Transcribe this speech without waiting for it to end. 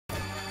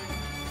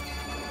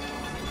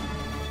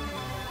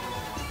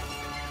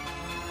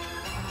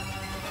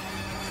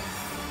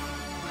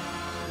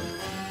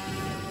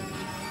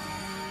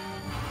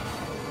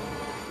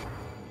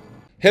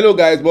Hello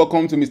guys,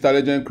 welcome to Mr.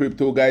 Legend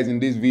Crypto. Guys, in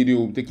this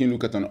video we're taking a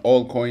look at an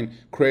altcoin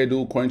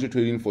Qredo, currently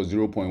trading for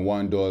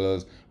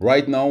 $0.1.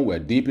 Right now we're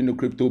deep in the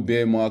crypto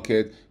bear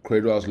market.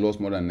 Qredo has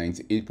lost more than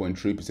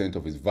 98.3%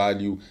 of its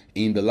value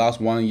in the last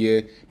 1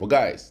 year. But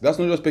guys, that's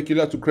not just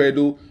peculiar to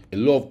Qredo. A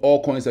lot of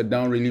altcoins are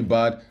down really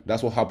bad.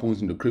 That's what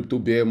happens in the crypto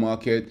bear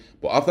market.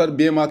 But after the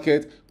bear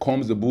market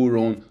comes the bull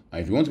run.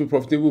 And if you want to be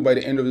profitable by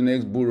the end of the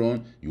next bull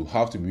run, you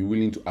have to be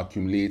willing to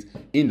accumulate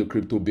in the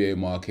crypto bear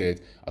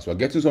market. As we're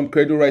getting some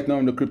Qredo right now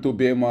in the crypto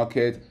bear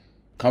market,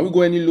 can we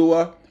go any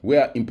lower?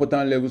 Where are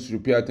important levels to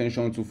pay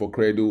attention to for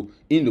Qredo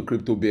in the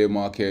crypto bear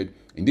market?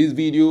 In this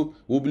video,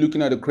 we'll be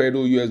looking at the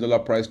Qredo US dollar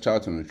price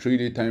chart on a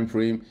 3-day time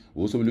frame.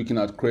 We'll also be looking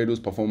at Qredo's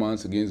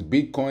performance against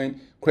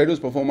Bitcoin, Qredo's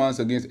performance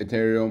against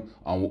Ethereum,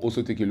 and we'll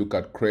also take a look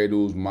at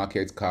Qredo's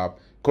market cap.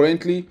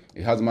 Currently,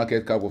 it has a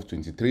market cap of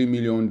 $23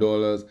 million.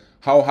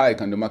 How high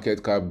can the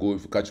market cap go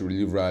if we catch a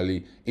relief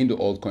rally in the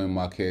altcoin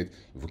market?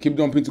 If we keep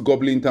dumping to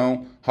Goblin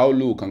Town, how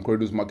low can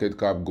Qredo's market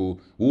cap go?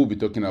 We'll be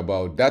talking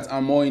about that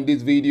and more in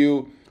this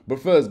video. But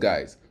first,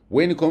 guys,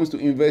 when it comes to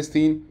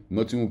investing,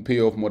 nothing will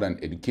pay off more than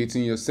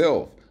educating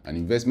yourself. And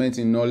investment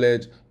in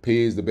knowledge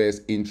pays the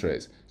best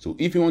interest. So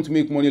if you want to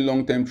make money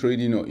long-term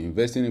trading or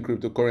investing in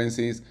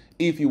cryptocurrencies,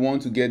 if you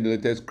want to get the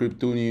latest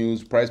crypto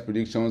news, price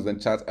predictions,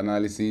 and chart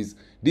analysis,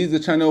 this is the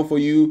channel for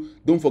you.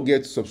 Don't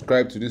forget to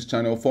subscribe to this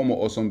channel for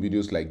more awesome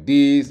videos like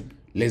this.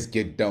 Let's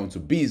get down to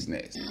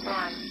business. 1, 2,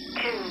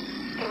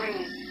 3,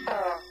 4,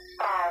 5.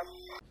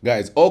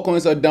 Guys, all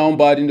coins are down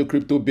bad in the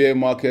crypto bear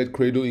market,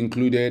 Qredo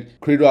included.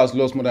 Qredo has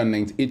lost more than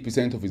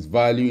 98% of its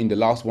value in the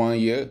last 1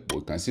 year. But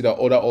we can see that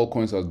other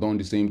altcoins has done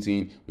the same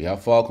thing. We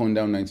have Falcon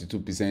down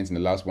 92% in the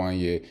last 1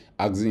 year,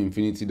 Axie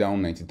Infinity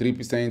down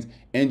 93%,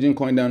 Engine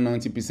Coin down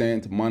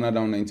 90%, Mana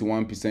down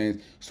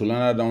 91%,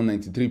 Solana down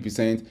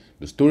 93%.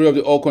 The story of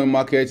the altcoin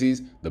market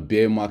is the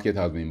bear market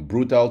has been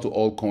brutal to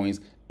altcoins.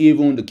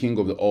 Even the king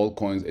of the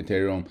altcoins,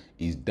 Ethereum,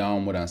 is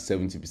down more than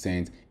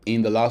 70%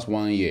 in the last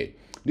 1 year.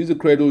 This is a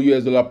Qredo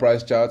US dollar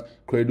price chart.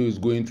 Qredo is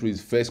going through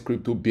its first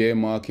crypto bear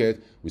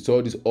market. We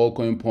saw this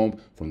altcoin pump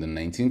from the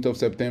 19th of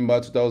September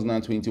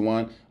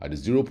 2021 at the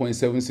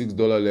 $0.76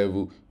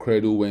 level.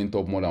 Qredo went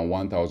up more than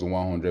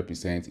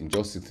 1,100% in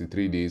just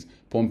 63 days,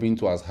 pumping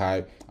to as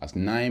high as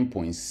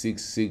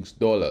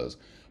 $9.66.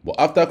 But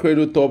after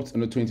Qredo topped on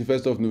the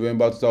 21st of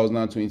November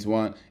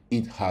 2021,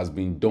 it has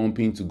been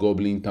dumping to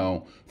Goblin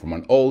Town. From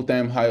an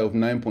all-time high of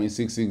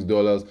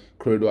 $9.66,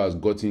 Qredo has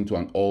gotten to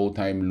an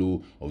all-time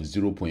low of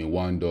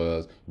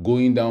 $0.1,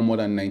 going down more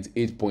than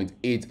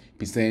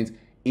 98.8%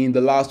 in the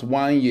last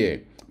 1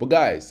 year. But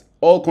guys,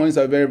 all coins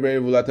are very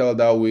volatile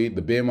that way.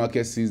 The bear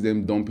market sees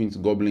them dumping to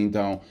Goblin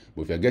Town.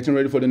 But if you're getting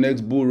ready for the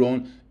next bull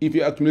run, if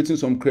you're accumulating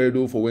some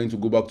Qredo for when to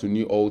go back to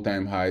new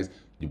all-time highs,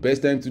 the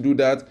best time to do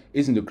that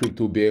is in the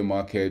crypto bear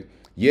market.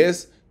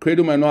 Yes,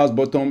 Qredo might not have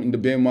bottom in the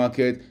bear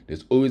market.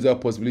 There's always a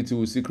possibility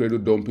we'll see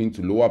Qredo dumping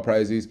to lower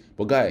prices.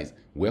 But guys,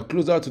 we're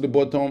closer to the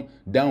bottom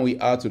than we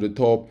are to the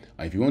top.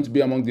 And if you want to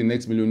be among the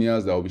next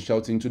millionaires that will be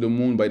shouting to the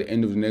moon by the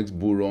end of the next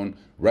bull run,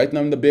 right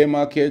now in the bear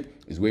market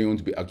is where you want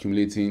to be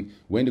accumulating.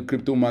 When the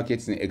crypto market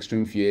is in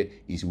extreme fear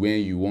is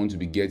when you want to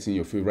be getting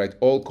your favorite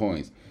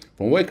altcoins.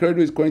 From where Qredo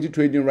is currently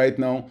trading right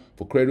now,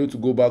 for Qredo to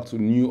go back to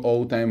new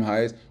all-time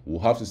highs, we'll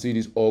have to see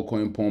this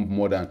altcoin pump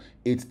more than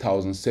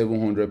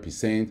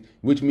 8,700%,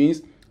 which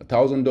means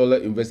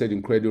 $1,000 invested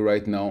in Qredo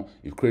right now.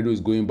 If Qredo is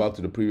going back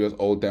to the previous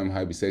all-time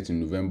high we set in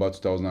November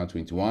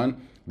 2021,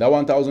 that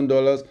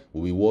 $1,000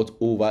 will be worth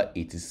over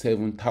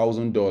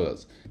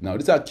 $87,000. Now,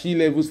 these are key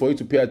levels for you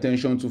to pay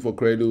attention to for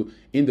Qredo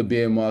in the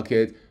bear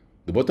market.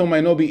 The bottom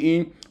might not be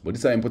in, but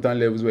these are important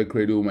levels where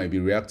Qredo might be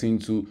reacting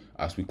to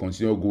as we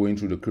continue going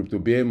through the crypto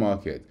bear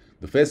market.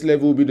 The first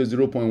level will be the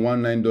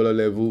 $0.19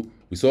 level.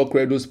 We saw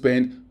Qredo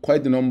spend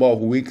quite a number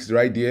of weeks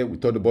right there. We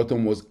thought the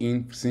bottom was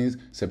in since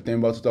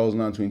September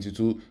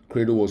 2022.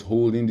 Qredo was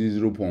holding the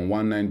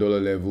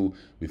 $0.19 level.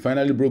 We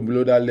finally broke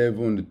below that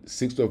level on the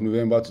 6th of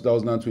November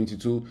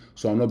 2022.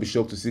 So I'll not be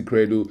shocked to see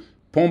Qredo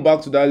pump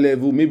back to that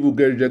level. Maybe we'll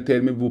get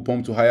rejected, maybe we'll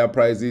pump to higher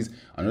prices.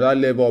 Another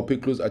level I'll pay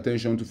close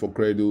attention to for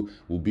Qredo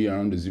will be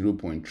around the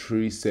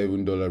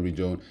 $0.37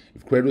 region.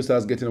 If Qredo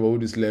starts getting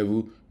above this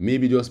level,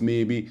 maybe, just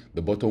maybe,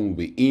 the bottom will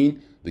be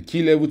in. The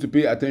key level to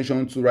pay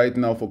attention to right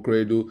now for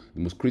Qredo,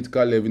 the most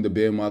critical level in the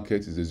bear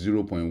market, is the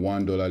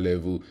 $0.1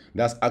 level.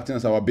 That's acting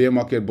as our bear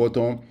market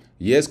bottom.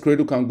 Yes,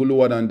 Qredo can go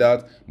lower than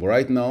that, but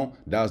right now,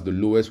 that's the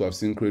lowest we have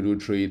seen Qredo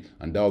trade,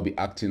 and that will be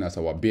acting as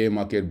our bear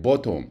market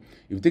bottom.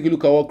 If you take a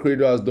look at what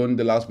Qredo has done in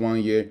the last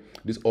 1 year,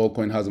 this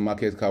altcoin has a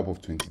market cap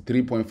of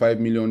 $23.5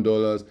 million,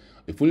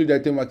 a fully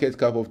diluted market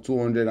cap of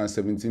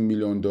 $217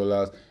 million,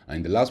 and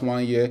in the last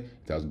 1 year,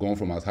 it has gone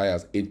from as high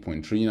as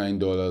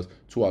 $8.39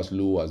 to as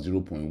low as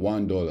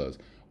 $0.1.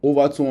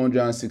 Over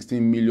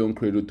 216 million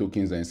Qredo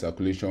tokens are in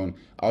circulation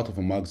out of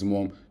a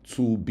maximum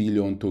 2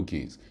 billion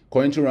tokens.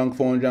 Currently ranked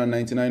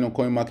 499 on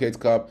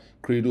CoinMarketCap,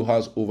 Qredo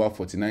has over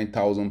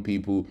 49,000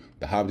 people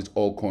that have this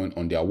altcoin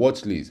on their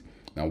watch list.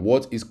 Now,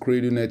 what is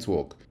Qredo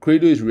Network?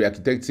 Qredo is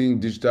rearchitecting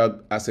digital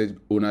asset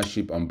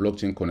ownership and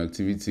blockchain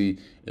connectivity,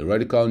 a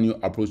radical new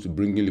approach to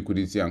bringing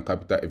liquidity and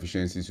capital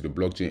efficiency to the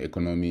blockchain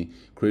economy.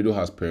 Qredo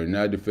has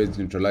pioneered the first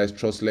decentralized,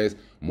 trustless,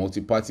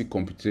 multi-party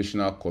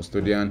computational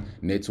custodian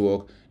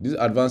network. These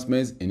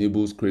advancements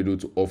enables Qredo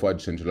to offer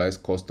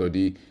decentralized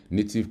custody,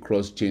 native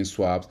cross-chain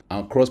swaps,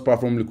 and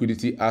cross-platform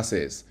liquidity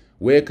access.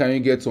 Where can you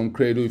get some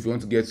Qredo if you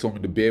want to get some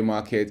in the bear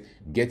market,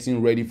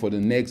 getting ready for the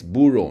next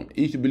bull run?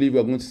 If you believe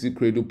we're going to see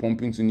Qredo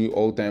pumping to new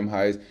all-time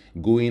highs,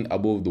 going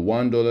above the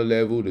 $1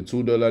 level, the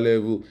 $2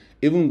 level,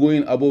 even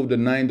going above the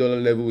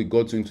 $9 level we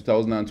got to in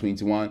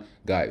 2021,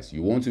 guys,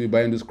 you want to be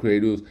buying those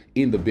Qredos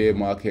in the bear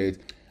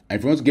market. And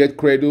if you want to get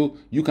Qredo,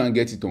 you can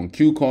get it on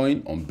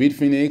Qcoin, on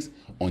Bitfinex,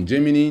 on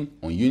Gemini,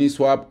 on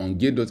Uniswap, on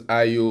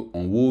Gate.io,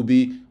 on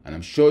Wobi, and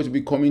I'm sure it will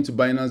be coming to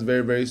Binance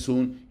very, very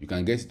soon. You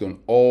can get it on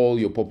all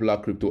your popular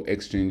crypto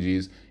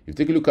exchanges. If you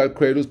take a look at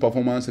Qredo's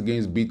performance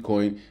against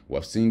Bitcoin, we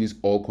have seen this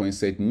altcoin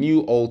set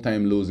new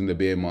all-time lows in the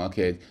bear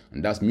market,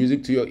 and that's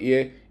music to your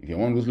ear. If you're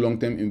one of those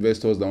long-term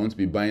investors that want to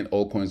be buying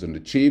altcoins on the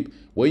cheap,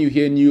 when you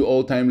hear new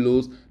all-time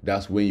lows,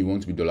 that's when you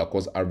want to be dollar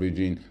cost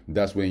averaging.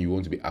 That's when you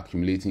want to be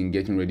accumulating,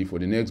 getting ready for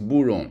the next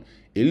bull run.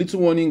 A little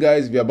warning,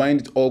 guys, if you're buying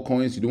these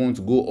altcoins, you don't want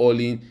to go all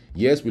in.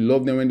 Yes, we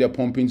love them when they're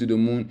pumping to the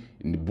moon.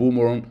 In the bull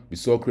run, we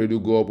saw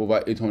Qredo go up over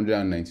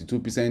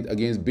 892%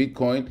 against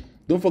Bitcoin.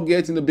 Don't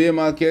forget, in the bear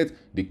market,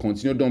 they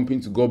continue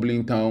dumping to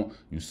gobbling town.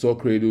 You saw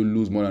Qredo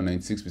lose more than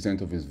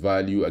 96% of its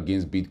value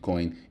against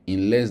Bitcoin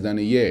in less than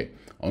a year.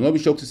 I'll not be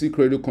shocked to see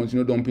Qredo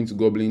continue dumping to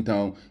gobbling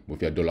town, but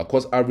if you're dollar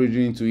cost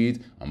averaging into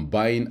it and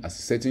buying at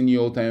setting new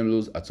all-time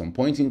lows at some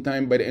point in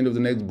time by the end of the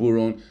next bull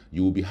run,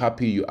 you will be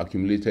happy you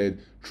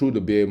accumulated through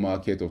the bear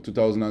market of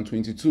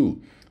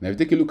 2022. Now, if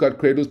you take a look at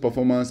Qredo's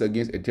performance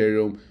against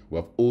Ethereum, we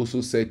have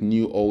also set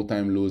new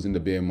all-time lows in the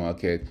bear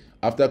market.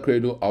 After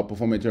Qredo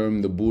outperformed Ethereum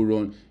in the bull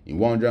run in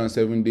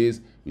 107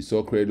 days, we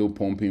saw Qredo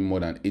pumping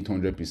more than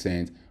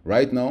 800%.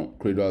 Right now,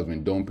 Qredo has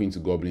been dumping to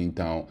gobbling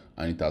town,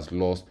 and it has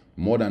lost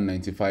more than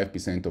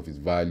 95% of its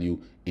value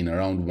in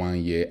around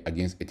 1 year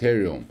against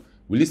Ethereum.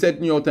 Will it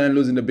set new all-time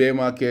lows in the bear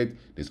market?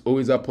 There's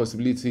always a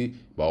possibility,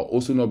 but I'll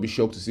also not be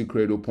shocked to see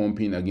Qredo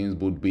pumping against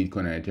both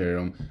Bitcoin and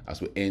Ethereum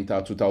as we enter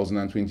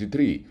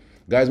 2023.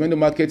 Guys, when the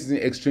market is in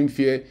extreme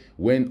fear,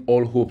 when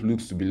all hope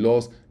looks to be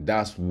lost,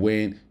 that's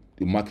when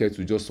the market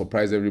will just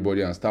surprise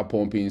everybody and start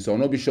pumping. So I'll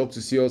not be shocked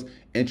to see us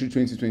enter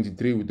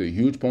 2023 with a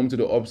huge pump to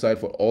the upside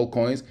for all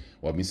coins.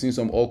 We've been seeing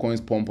some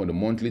altcoins pump on the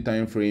monthly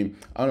time frame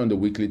and on the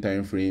weekly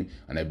time frame,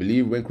 and I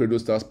believe when Qredo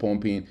starts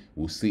pumping,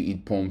 we'll see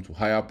it pump to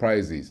higher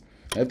prices.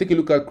 Now, take a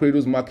look at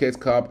Qredo's market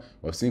cap.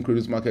 We've seen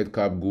Qredo's market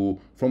cap go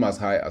from as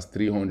high as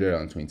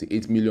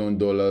 $328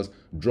 million,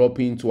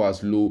 dropping to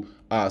as low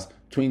as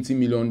 $20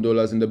 million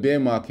in the bear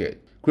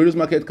market. Qredo's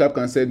market cap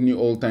can set new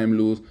all-time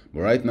lows,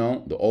 but right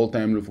now, the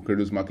all-time low for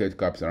Qredo's market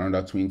cap is around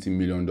that $20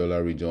 million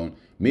region.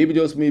 Maybe,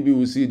 just maybe,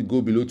 we'll see it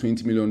go below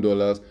 $20 million,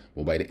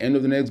 but by the end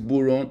of the next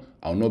bull run,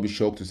 I'll not be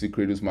shocked to see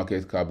Qredo's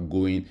market cap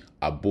going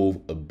above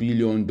 $1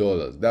 billion.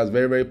 That's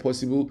very, very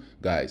possible.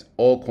 Guys,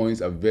 all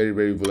coins are very,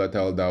 very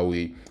volatile that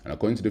way, and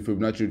according to the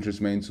Fibonacci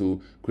retracement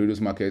tool, Qredo's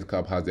market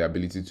cap has the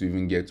ability to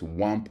even get to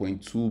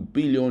 $1.2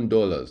 billion.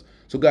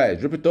 So guys,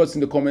 drop your thoughts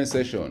in the comment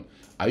section.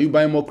 Are you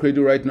buying more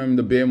Qredo right now in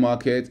the bear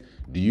market?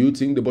 Do you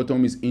think the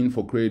bottom is in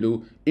for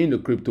Qredo in the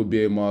crypto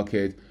bear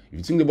market? If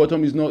you think the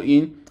bottom is not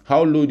in,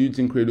 how low do you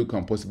think Qredo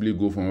can possibly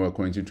go from where we're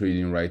currently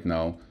trading right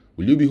now?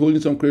 Will you be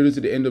holding some Qredo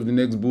to the end of the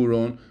next bull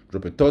run?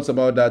 Drop your thoughts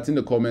about that in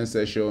the comment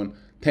section.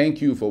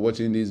 Thank you for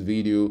watching this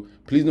video.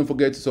 Please don't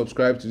forget to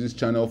subscribe to this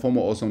channel for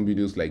more awesome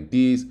videos like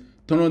this.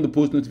 Turn on the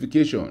post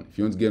notification if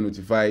you want to get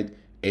notified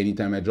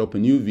anytime I drop a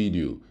new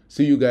video.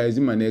 See you guys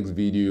in my next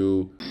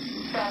video.